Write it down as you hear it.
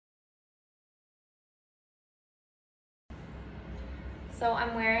So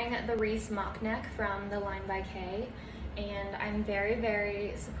I'm wearing the Reese mock neck from the line by K, and I'm very,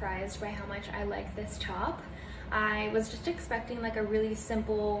 very surprised by how much I like this top. I was just expecting like a really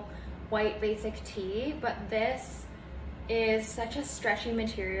simple white basic tee, but this is such a stretchy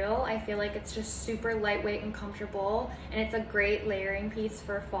material. I feel like it's just super lightweight and comfortable, and it's a great layering piece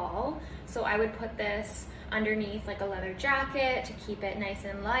for fall. So I would put this underneath like a leather jacket to keep it nice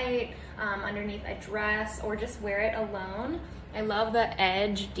and light, underneath a dress, or just wear it alone. I love the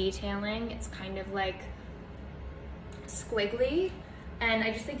edge detailing. It's kind of like squiggly, and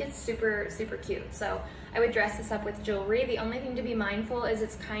I just think it's super, super cute. So I would dress this up with jewelry. The only thing to be mindful is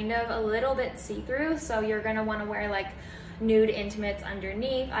it's kind of a little bit see-through, so you're gonna wanna wear like nude intimates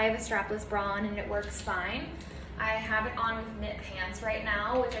underneath. I have a strapless bra on and it works fine. I have it on with knit pants right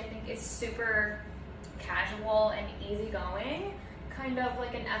now, which I think is super casual and easygoing, kind of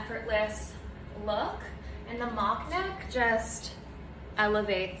like an effortless look. And the mock neck just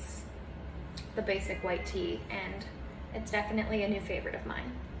elevates the basic white tee, and it's definitely a new favorite of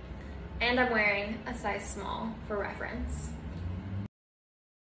mine. And I'm wearing a size small for reference.